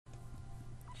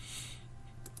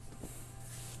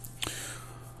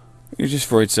It's just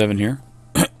 487 here.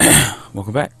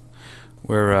 Welcome back.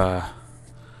 We're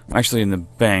actually in the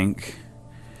bank.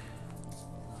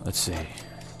 Let's see.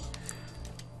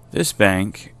 This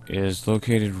bank is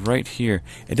located right here.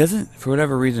 It doesn't, for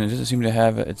whatever reason, it doesn't seem to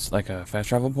have, it's like a fast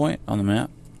travel point on the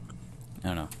map. I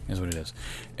don't know. Here's what it is.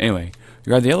 Anyway,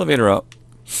 you ride the elevator up.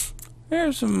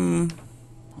 There's some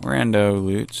rando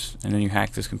loots. And then you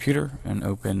hack this computer and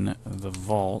open the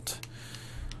vault.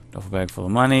 Duffel bag full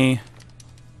of money.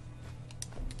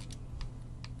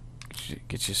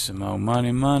 Get you some more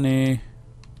money.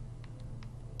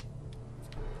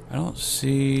 I don't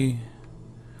see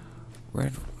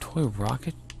red toy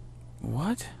rocket.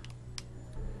 What?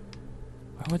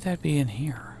 Why would that be in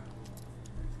here?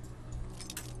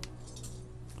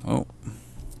 Oh,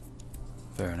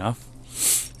 fair enough.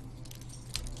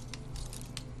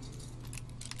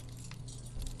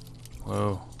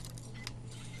 Whoa.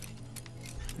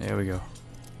 There we go.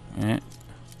 Eh.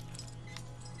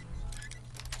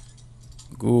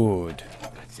 Good.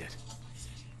 That's it.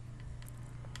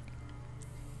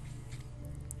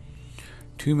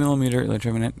 2mm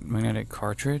electromagnetic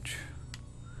cartridge.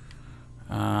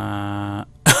 Not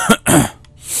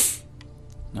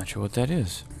sure what that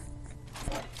is.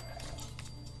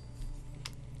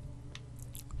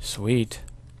 Sweet.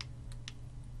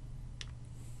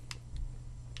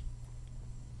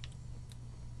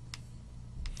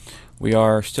 We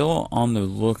are still on the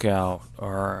lookout.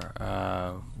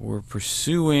 We're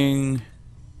pursuing.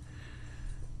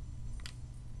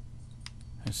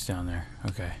 It's down there.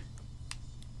 Okay.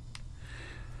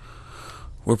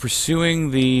 We're pursuing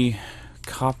the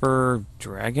copper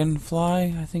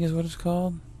dragonfly, I think is what it's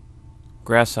called.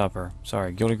 Grasshopper.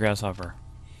 Sorry, gilded grasshopper.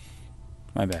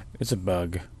 My bad. It's a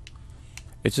bug.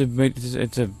 It's a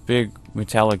big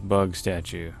metallic bug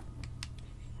statue.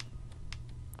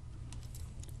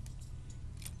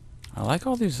 I like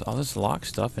all this locked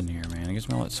stuff in here, man. It gives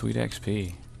me all that sweet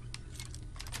XP.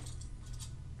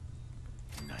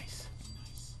 Nice.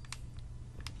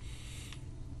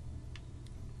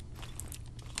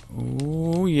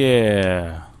 Oh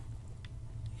yeah.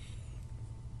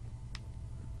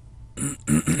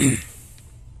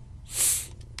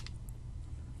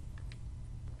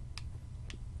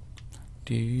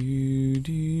 Do do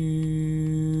do.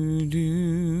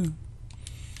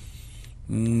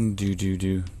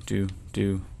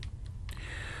 Do.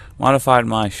 Modified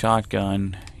my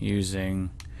shotgun using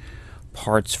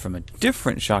parts from a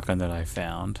different shotgun that I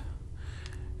found,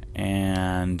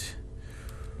 and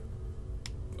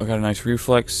I got a nice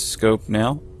reflex scope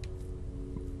now.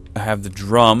 I have the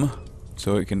drum,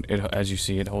 so it can, as you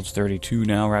see, it holds 32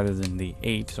 now rather than the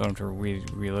 8, so I don't have to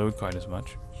reload quite as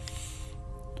much.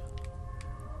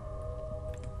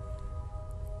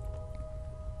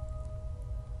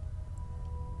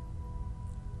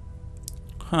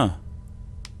 Huh.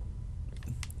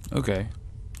 Okay.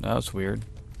 That was weird.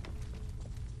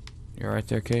 You alright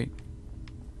there, Kate?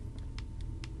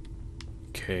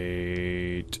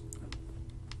 Kate.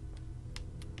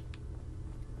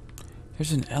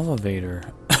 There's an elevator.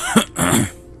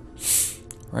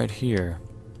 Right here.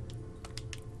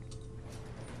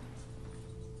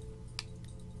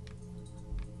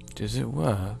 Does it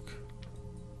work?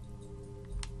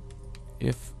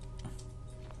 If...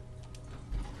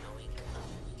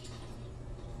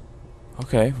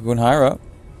 Okay, we're going higher up.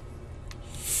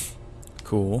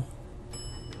 Cool.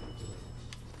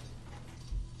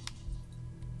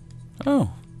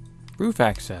 Oh, roof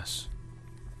access.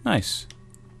 Nice.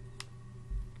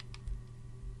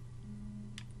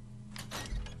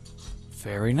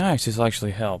 Very nice. This will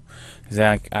actually help, because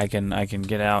I can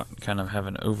get out, and kind of have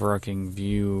an overarching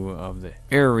view of the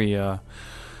area.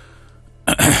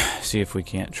 See if we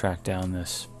can't track down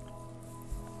this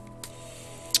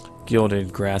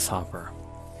gilded grasshopper.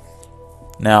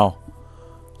 Now,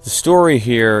 the story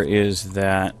here is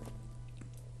that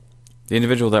the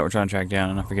individual that we're trying to track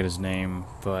down, and I forget his name,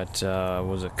 but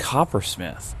was a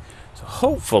coppersmith. So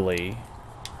hopefully,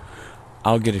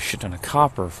 I'll get a shit ton of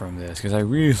copper from this, because I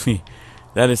really,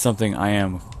 that is something I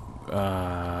am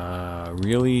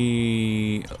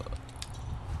really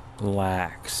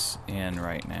lax in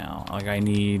right now. Like, I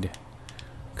need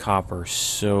copper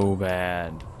so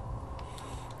bad.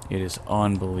 It is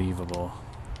unbelievable.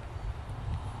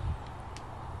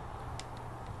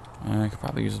 I could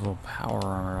probably use a little power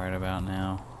armor right about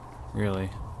now. Really.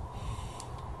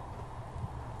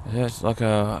 It's like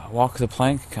a walk the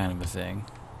plank kind of a thing.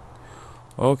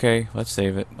 Okay, let's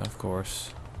save it, of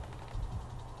course.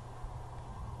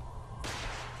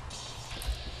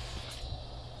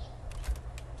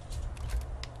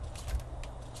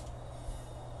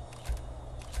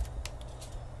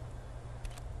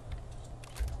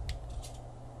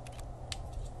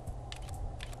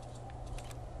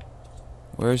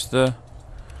 Where's the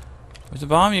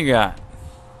bomb you got?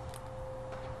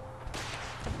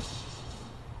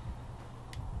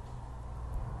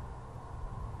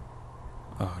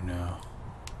 Oh no.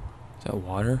 Is that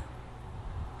water?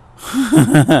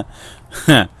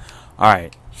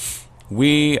 Alright.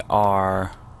 We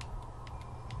are...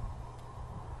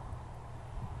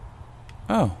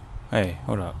 Oh. Hey,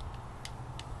 hold up.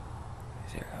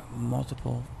 Is there a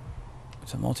multiple...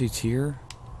 It's a multi-tier?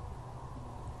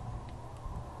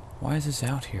 Why is this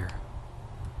out here?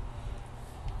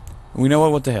 We know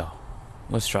what the hell.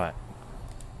 Let's try it.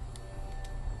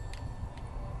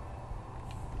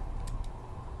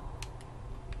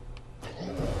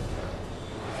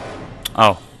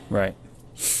 Oh, right.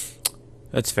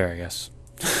 That's fair, I guess.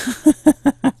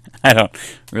 I don't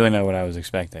really know what I was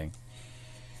expecting.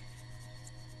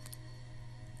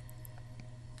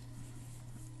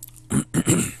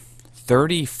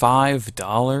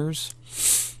 $35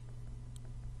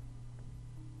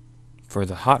 for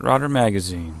the Hot Rodder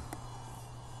magazine.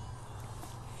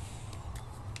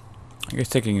 I guess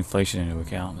taking inflation into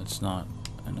account, it's not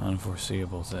an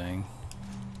unforeseeable thing.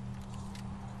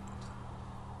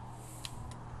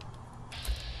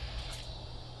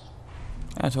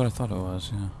 That's what I thought it was,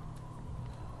 yeah.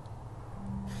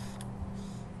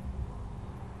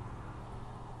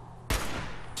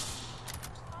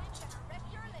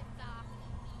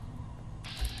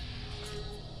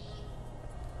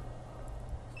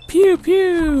 Pew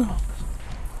pew!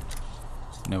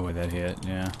 No way that hit,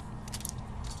 yeah.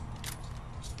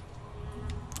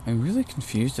 I'm really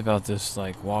confused about this,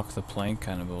 like, walk the plank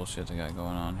kind of bullshit they got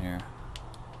going on here.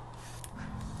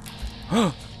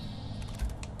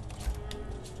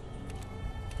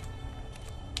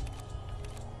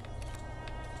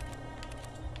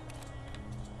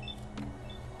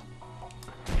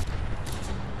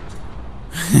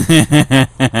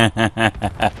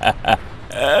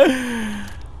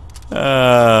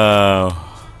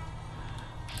 Oh,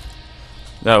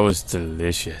 that was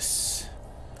delicious.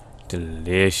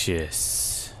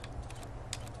 Delicious.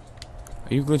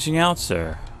 Are you glitching out,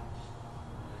 sir?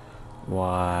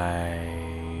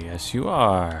 Why, yes you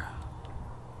are.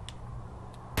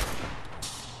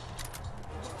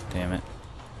 Damn it.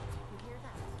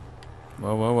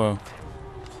 Whoa, whoa, whoa.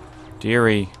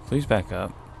 Dearie, please back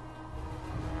up.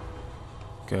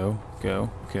 Go, go,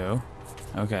 go.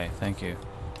 Okay, thank you.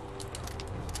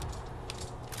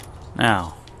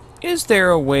 Now, is there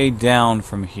a way down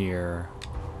from here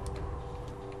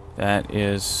that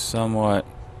is somewhat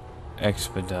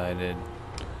expedited?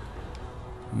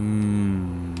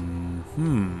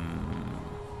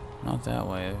 Not that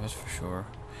way, that's for sure.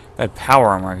 If I had power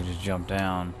armor, I could just jump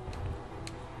down.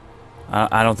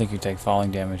 I don't think you take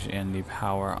falling damage in the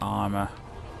power armor.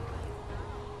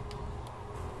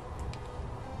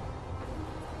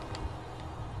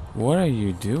 What are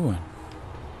you doing?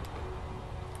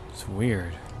 It's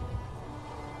weird.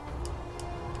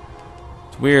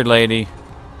 It's weird, lady.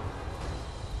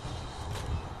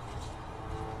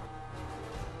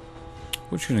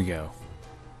 Where's you gonna go?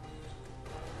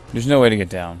 There's no way to get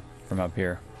down from up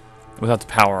here. Without the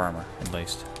power armor, at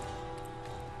least.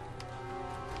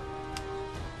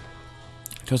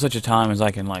 Till such a time as I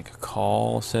can, like,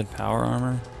 call said power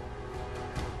armor.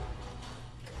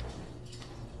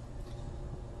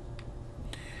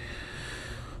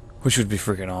 Which would be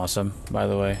freaking awesome, by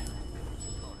the way.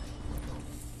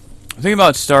 I'm thinking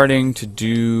about starting to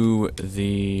do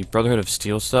the Brotherhood of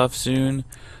Steel stuff soon,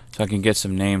 so I can get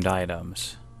some named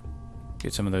items.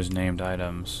 Get some of those named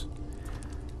items.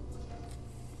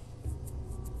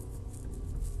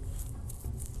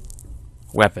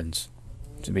 Weapons,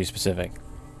 to be specific.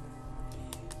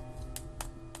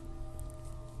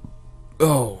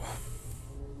 Oh.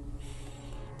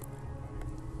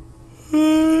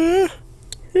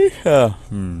 Yeah.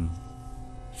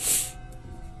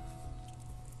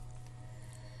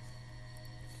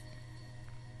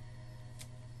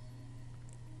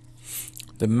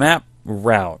 The map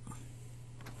route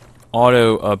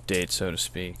auto update, so to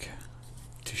speak,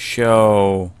 to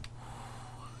show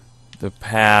the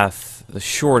path, the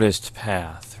shortest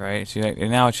path, right? So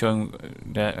now it's showing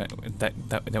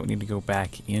that we need to go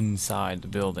back inside the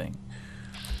building,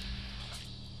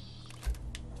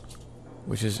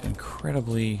 which is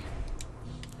incredibly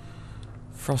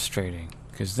frustrating.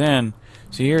 Because then,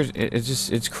 see, here's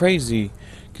it's crazy.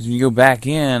 Because when you go back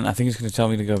in, I think it's going to tell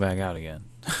me to go back out again.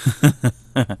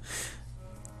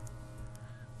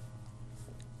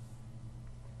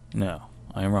 No,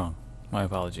 I am wrong. My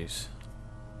apologies.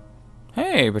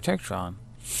 Hey, Protectron.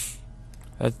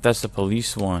 That's the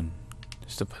police one.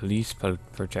 It's the police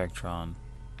Protectron.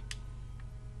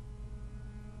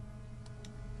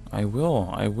 I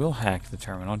will hack the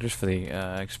terminal just for the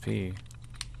XP.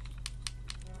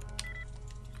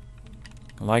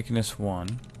 Likeness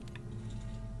 1.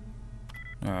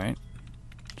 Alright.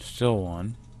 Still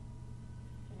 1.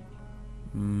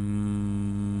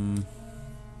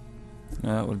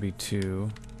 No, that would be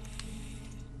 2.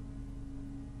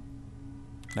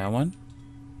 That one?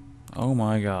 Oh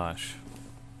my gosh.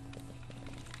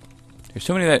 There's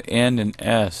so many that end in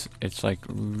S, it's like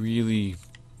really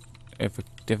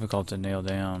difficult to nail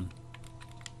down.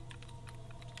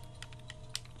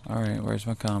 Alright, where's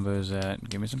my combos at?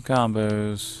 Give me some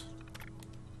combos.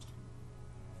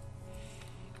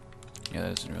 Yeah,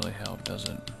 that doesn't really help, does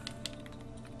it?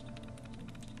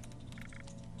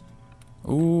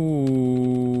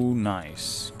 Ooh,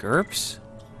 nice. GURPS?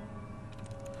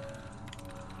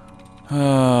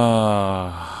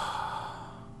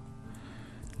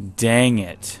 Dang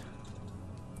it.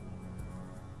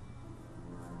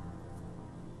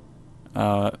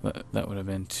 That would have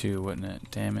been 2, wouldn't it?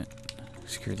 Damn it.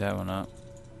 Screwed that one up.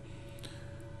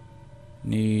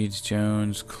 Needs,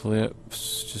 Jones,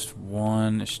 clips, just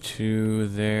 1. There's 2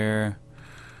 there.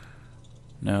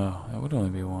 No, that would only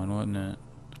be 1, wouldn't it?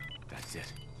 That's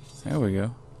it. There we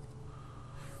go.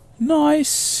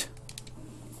 Nice!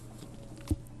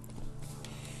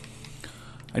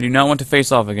 I do not want to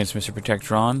face off against Mr.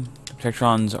 Protectron. The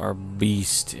Protectrons are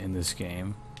beast in this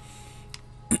game.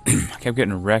 I kept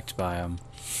getting wrecked by them.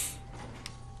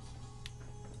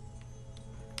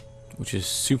 Which is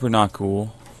super not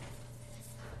cool.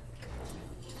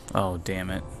 Oh, damn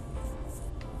it.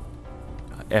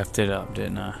 I effed it up,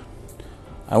 didn't I?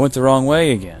 I went the wrong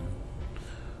way again.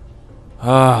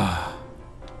 Ah.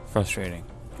 Frustrating.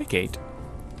 Hey, Kate.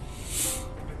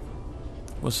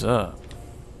 What's up?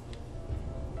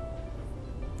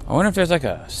 I wonder if there's like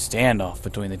a standoff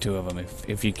between the two of them,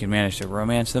 if you can manage to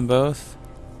romance them both.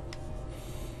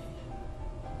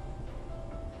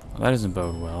 Well, that doesn't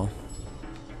bode well.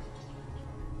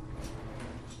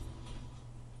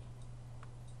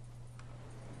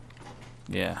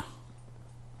 Yeah.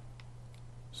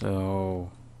 So,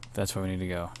 that's where we need to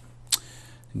go.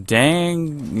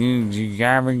 Dang, you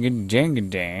gotta get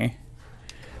dang.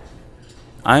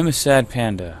 I'm a sad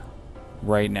panda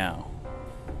right now.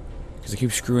 Because I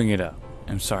keep screwing it up.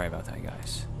 I'm sorry about that,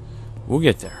 guys. We'll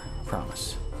get there. I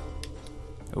promise.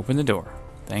 Open the door.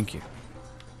 Thank you.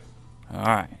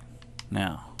 Alright.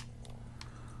 Now.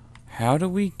 How do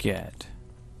we get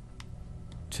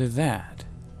to that?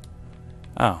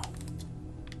 Oh.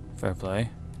 Fair play.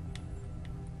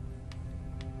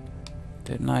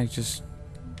 Didn't I just...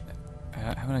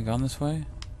 Haven't I gone this way?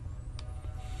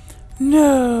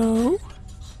 No!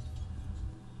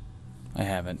 I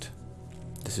haven't.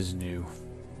 This is new.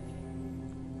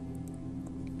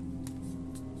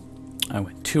 I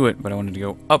went to it, but I wanted to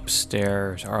go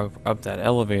upstairs, or up that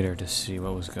elevator to see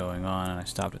what was going on, and I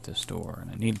stopped at this door, and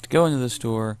I needed to go into this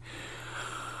door.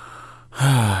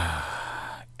 At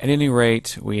any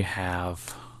rate, we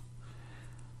have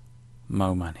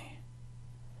mo money.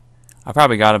 I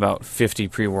probably got about 50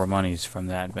 pre-war monies from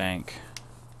that bank.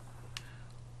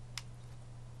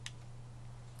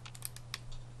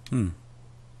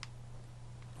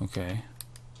 Okay.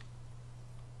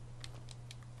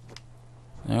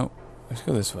 Nope. Let's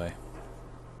go this way.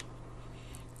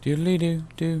 Doodly doo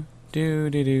doo doo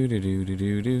doo doo doo doo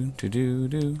doo doo doo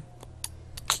doo.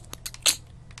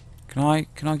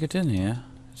 Can I get in here?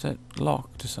 Is that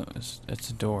locked or something? It's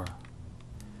a door.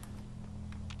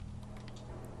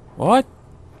 What?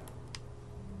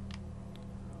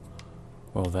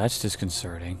 Well, that's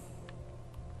disconcerting.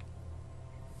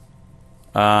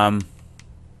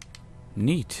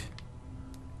 Neat.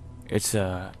 It's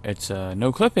a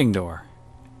no clipping door.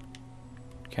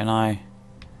 Can I?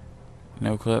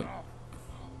 No clip.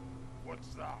 What's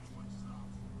that?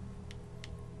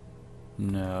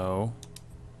 No.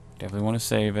 Definitely want to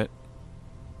save it.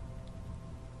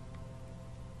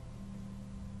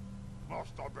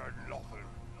 Must have been nothing.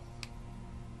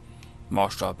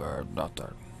 Must have been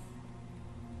nothing.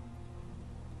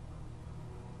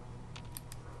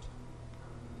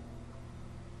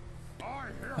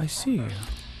 I see you.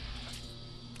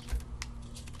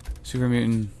 Super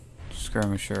Mutant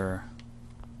Skirmisher.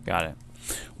 Got it.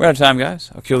 We're out of time, guys.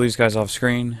 I'll kill these guys off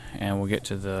screen, and we'll get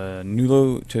to the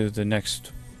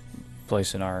next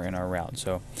place in our route.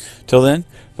 So, till then,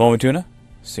 Bone with Tuna.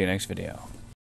 See you next video.